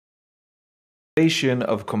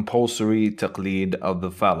Of Compulsory Taqleed of the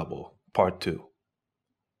Fallible, Part 2.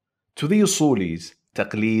 To the Usulis,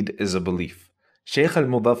 Taqleed is a belief. Shaykh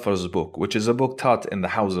al-Mudaffar's book, which is a book taught in the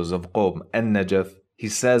houses of Qom and Najaf, he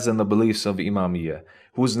says in the beliefs of Imamiyya,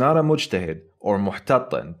 who is not a mujtahid or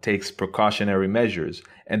muhtattan, takes precautionary measures,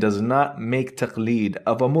 and does not make taqleed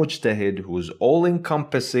of a mujtahid who is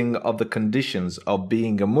all-encompassing of the conditions of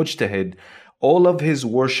being a mujtahid, all of his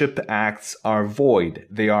worship acts are void,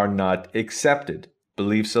 they are not accepted.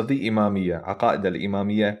 Beliefs of the Imamiyya, Aqaid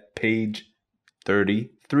al-Imamiyya, page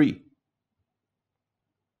 33.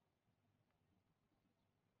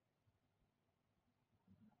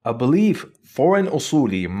 A belief for an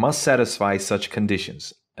usuli must satisfy such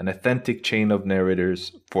conditions: an authentic chain of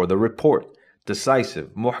narrators for the report, decisive,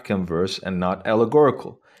 muhkam verse and not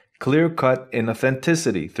allegorical, clear-cut in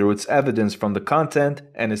authenticity through its evidence from the content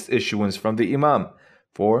and its issuance from the Imam,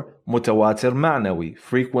 for mutawatir ma'nawi,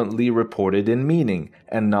 frequently reported in meaning,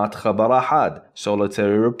 and not khabar ahad,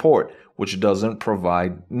 solitary report, which doesn't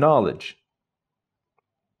provide knowledge.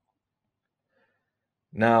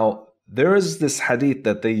 Now, there is this hadith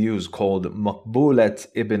that they use called Maqbulat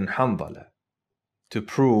ibn Hanbala to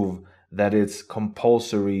prove that it's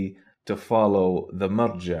compulsory to follow the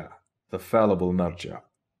marja, the fallible marja.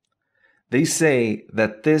 They say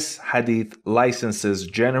that this hadith licenses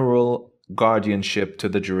general guardianship to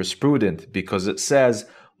the jurisprudent because it says,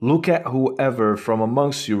 look at whoever from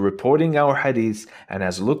amongst you reporting our hadiths and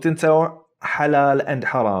has looked into our halal and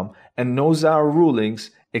haram and knows our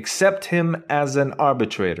rulings, accept him as an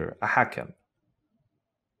arbitrator, a hakam.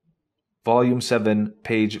 Volume 7,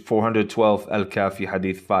 page 412, Al-Kafi,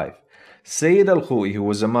 Hadith 5. Sayyid al-Khu'i, who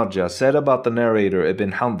was a marja, said about the narrator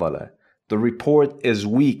Ibn Hanbala, the report is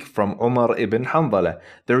weak from Umar ibn Hanbala.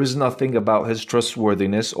 There is nothing about his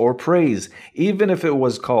trustworthiness or praise, even if it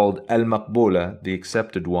was called al-Maqbula, the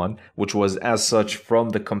accepted one, which was as such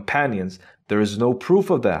from the companions. There is no proof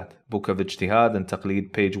of that. Book of Ijtihad and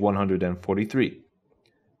Taqleed, page 143.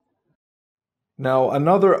 Now,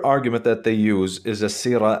 another argument that they use is a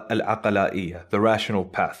sira al-aqala'iyya, the rational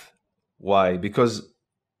path. Why? Because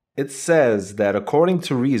it says that according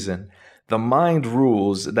to reason, the mind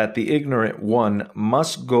rules that the ignorant one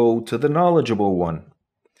must go to the knowledgeable one.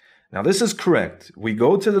 Now, this is correct. We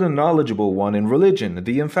go to the knowledgeable one in religion,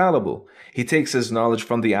 the infallible. He takes his knowledge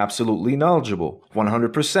from the absolutely knowledgeable,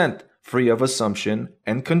 100%, free of assumption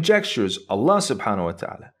and conjectures, Allah subhanahu wa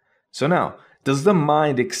ta'ala. So now, does the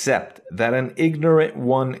mind accept that an ignorant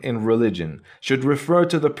one in religion should refer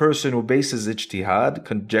to the person who bases ijtihad,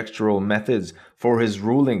 conjectural methods, for his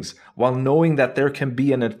rulings, while knowing that there can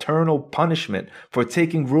be an eternal punishment for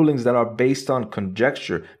taking rulings that are based on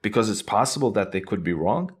conjecture because it's possible that they could be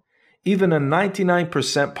wrong? Even a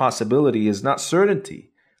 99% possibility is not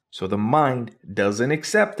certainty. So the mind doesn't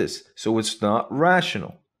accept this, so it's not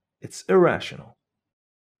rational. It's irrational.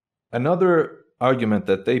 Another argument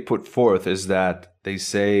that they put forth is that they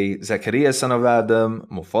say Zakaria son of Adam,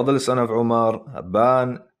 Mufaddal son of Umar,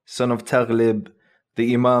 Abban son of Taghlib,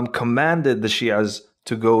 the Imam commanded the Shias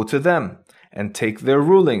to go to them and take their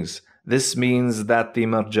rulings. This means that the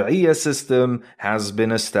marja'iyya system has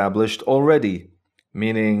been established already,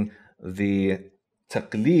 meaning the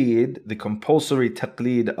taqleed, the compulsory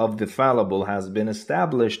taqleed of the fallible has been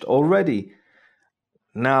established already.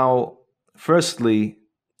 Now, firstly,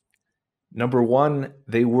 number one,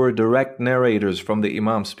 they were direct narrators from the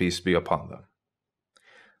Imams, peace be upon them.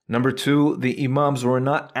 Number two, the Imams were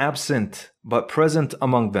not absent, but present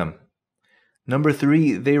among them. Number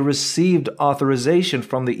three, they received authorization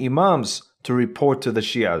from the Imams to report to the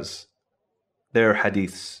Shias their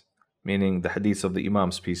hadiths, meaning the hadiths of the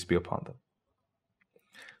Imams, peace be upon them.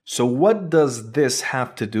 So what does this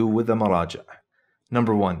have to do with the Maraja'?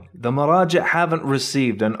 Number one, the Maraja' haven't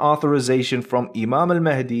received an authorization from Imam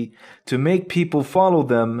al-Mahdi to make people follow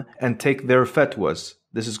them and take their fatwas.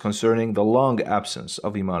 This is concerning the long absence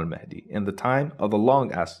of Imam al-Mahdi, in the time of the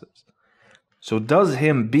long absence. So does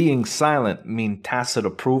him being silent mean tacit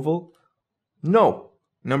approval? No.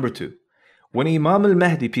 Number two, when Imam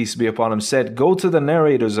al-Mahdi, peace be upon him, said, go to the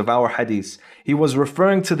narrators of our hadiths, he was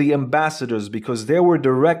referring to the ambassadors because they were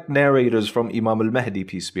direct narrators from Imam al-Mahdi,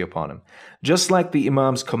 peace be upon him. Just like the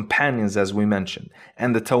Imam's companions, as we mentioned.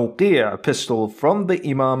 And the Tawqi' epistle from the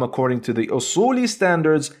Imam, according to the Usuli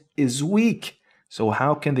standards, is weak. So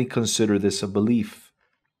how can they consider this a belief?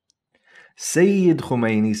 Sayyid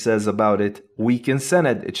Khomeini says about it, weak in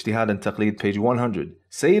Sanad, Ijtihad and Taqleed, page 100.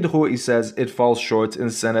 Sayyid Khu'i says it falls short in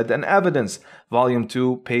Sanad and Evidence, volume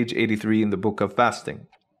 2, page 83 in the Book of Fasting.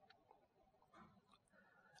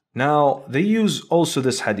 Now, they use also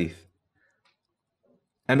this hadith.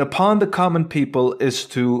 And upon the common people is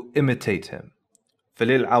to imitate him.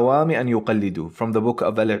 فَلِلْعَوَامِ أَنْ يُقَلِّدُوا, from the book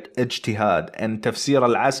of Al-Ijtihad and Tafsir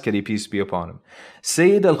Al-Askari, peace be upon him.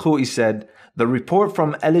 Sayyid Al-Khu'i said, the report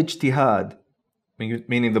from Al-Ijtihad,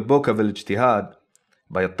 meaning the book of Al-Ijtihad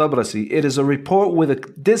by At-Tabrasi, it is a report with a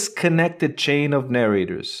disconnected chain of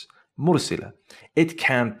narrators, mursila. It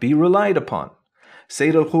can't be relied upon.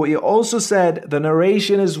 Sayyid Al-Khu'i also said the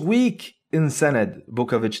narration is weak in Sanad,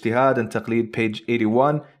 book of Ijtihad and Taqleed, page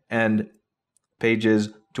 81 and pages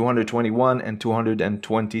 221 and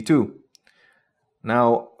 222.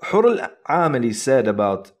 Now, Hur al-Amali said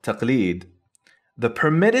about Taqleed, the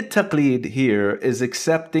permitted Taqleed here is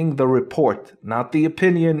accepting the report, not the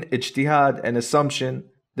opinion, Ijtihad and assumption.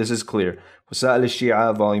 This is clear. Wasa'il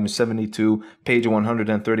al-Shi'a, volume 72, page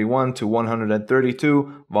 131 to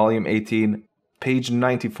 132, volume 18, page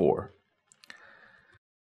 94.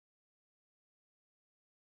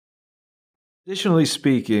 Additionally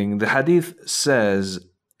speaking, the hadith says,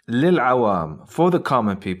 لِلْعَوَامِ, for the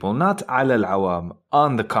common people, not عَلَى الْعَوَامِ,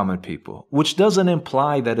 on the common people, which doesn't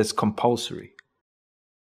imply that it's compulsory.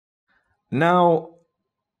 Now,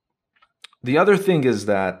 the other thing is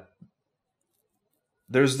that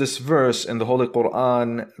there's this verse in the Holy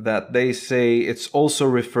Quran that they say it's also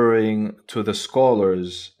referring to the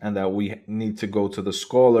scholars, and that we need to go to the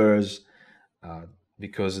scholars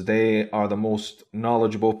because they are the most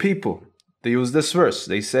knowledgeable people. They use this verse.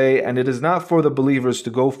 They say, and it is not for the believers to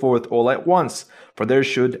go forth all at once, for there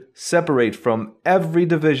should separate from every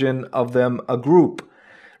division of them a group,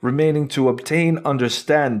 remaining to obtain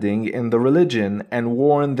understanding in the religion, and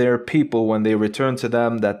warn their people when they return to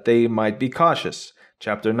them that they might be cautious.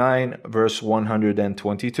 Chapter 9, verse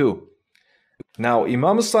 122. Now,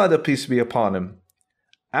 Imam Sadiq, peace be upon him,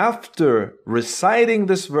 after reciting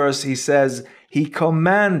this verse, he says he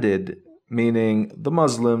commanded, meaning the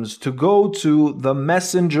Muslims, to go to the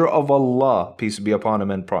Messenger of Allah, peace be upon him,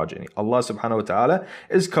 and progeny. Allah subhanahu wa ta'ala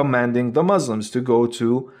is commanding the Muslims to go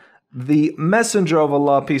to the Messenger of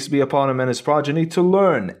Allah, peace be upon him, and his progeny, to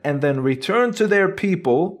learn, and then return to their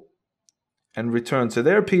people, and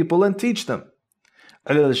teach them.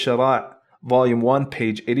 Al-Shara', volume 1,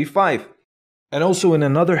 page 85. And also in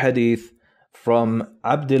another hadith from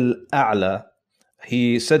Abdul A'la,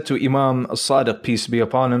 he said to Imam Sadiq, peace be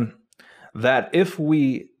upon him, that if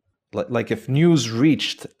news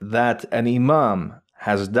reached that an Imam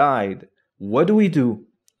has died, what do?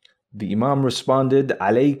 The Imam responded,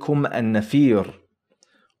 alaykum an-nafir.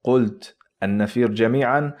 Qult an-nafir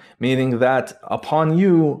jami'an, meaning that upon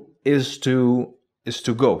you is to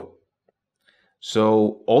go.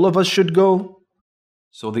 So all of us should go.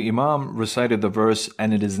 So the Imam recited the verse,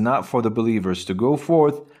 and it is not for the believers to go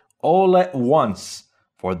forth all at once,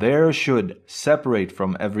 for there should separate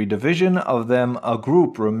from every division of them a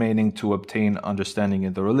group remaining to obtain understanding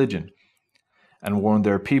in the religion, and warn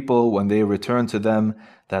their people when they return to them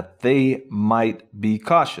that they might be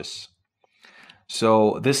cautious.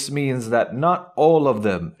 So this means that not all of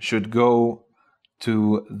them should go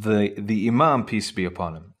to the Imam, peace be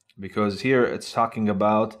upon him, because here it's talking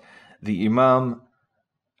about the Imam.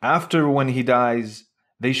 After when he dies,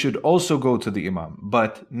 they should also go to the Imam,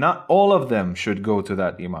 but not all of them should go to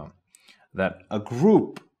that Imam. That a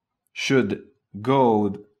group should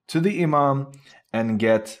go to the Imam and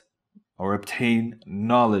get or obtain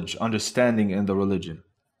knowledge, understanding in the religion.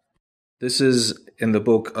 This is in the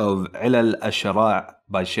book of Ilal al-Shara'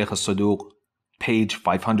 by Shaykh al-Saduq, page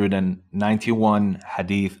 591,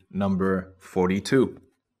 hadith number 42.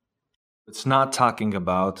 It's not talking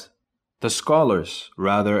about the scholars,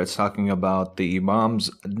 rather it's talking about the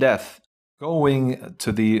Imam's death, going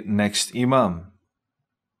to the next Imam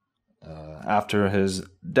after his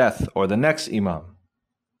death, or the next Imam.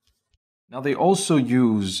 Now they also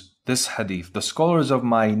use this hadith, the scholars of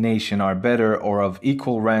my nation are better or of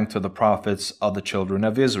equal rank to the prophets of the children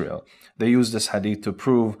of Israel. They use this hadith to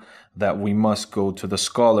prove that we must go to the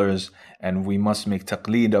scholars and we must make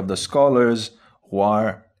taqleed of the scholars who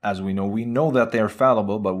are, as we know that they are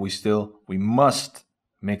fallible, but we must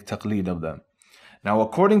make taqleed of them. Now,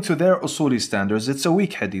 according to their usuli standards, it's a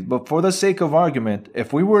weak hadith, but for the sake of argument,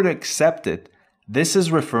 if we were to accept it, this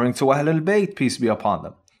is referring to Ahl al-Bayt, peace be upon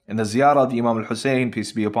them. In the ziyarah of Imam Al-Hasan,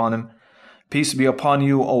 peace be upon him, peace be upon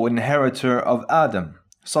you, O inheritor of Adam,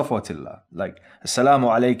 Safwatillah. Like, Assalamu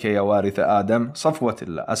alayka ya waritha Adam,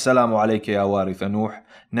 Safwatillah. Assalamu alayka ya waritha Nuh,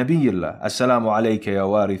 Nabiyullah. Assalamu alayka ya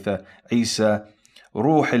waritha Isa,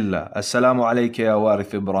 Ruhillah. Assalamu alayka ya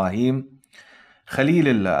waritha Ibrahim,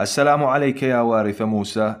 Khalilillah. Assalamu alayka ya waritha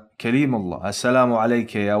Musa, Kalimullah. Assalamu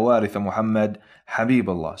alayka ya waritha Muhammad,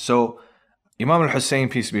 Habibullah. So, Imam Al-Hasan,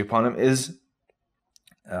 peace be upon him, is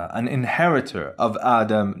an inheritor of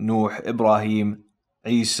Adam, Nuh, Ibrahim,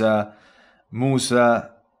 Isa,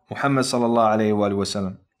 Musa, Muhammad sallallahu alayhi wa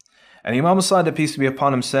sallam. And Imam Sadiq, peace be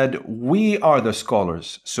upon him, said, we are the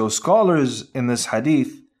scholars. So scholars in this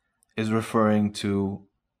hadith is referring to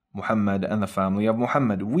Muhammad and the family of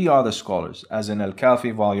Muhammad. We are the scholars, as in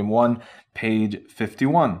Al-Kafi, volume 1, page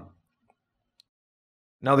 51.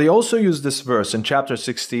 Now they also use this verse in chapter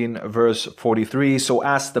 16, verse 43. So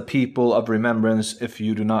ask the people of remembrance if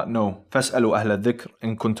you do not know. فَاسْأَلُوا أَهْلَ الذِّكْرِ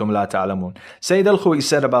إِن كُنْتُمْ لَا تَعْلَمُونَ. Sayyid al-Khu'i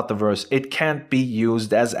said about the verse, it can't be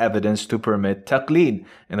used as evidence to permit taqleed.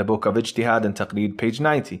 In the book of Ijtihad and Taqleed, page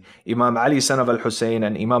 90. Imam Ali, son of Al-Hussein,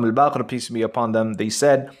 and Imam Al-Baqir, peace be upon them, they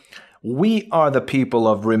said, we are the people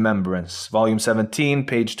of remembrance. Volume 17,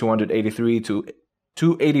 page 283 to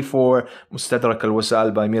 284, Mustadrak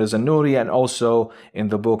al-Wasal by Mirza Nouri, and also in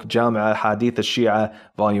the book Jami' al-Hadith al-Shia,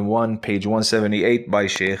 volume 1, page 178 by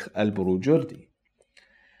Sheikh al-Burujurdi.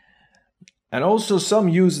 And also some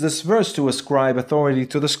use this verse to ascribe authority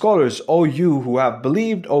to the scholars. O you who have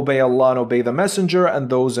believed, obey Allah and obey the Messenger and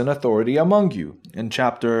those in authority among you. In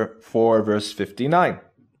chapter 4, verse 59.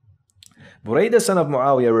 Buraydah, son of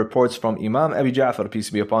Muawiyah, reports from Imam Abi Ja'far, peace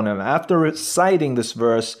be upon him, after reciting this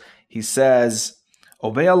verse, he says,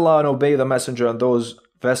 obey Allah and obey the Messenger and those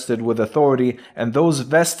vested with authority. And those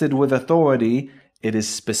vested with authority, it is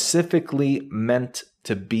specifically meant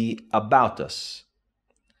to be about us.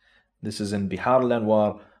 This is in Bihar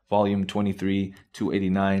al-Anwar, volume 23,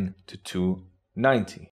 289 to 290.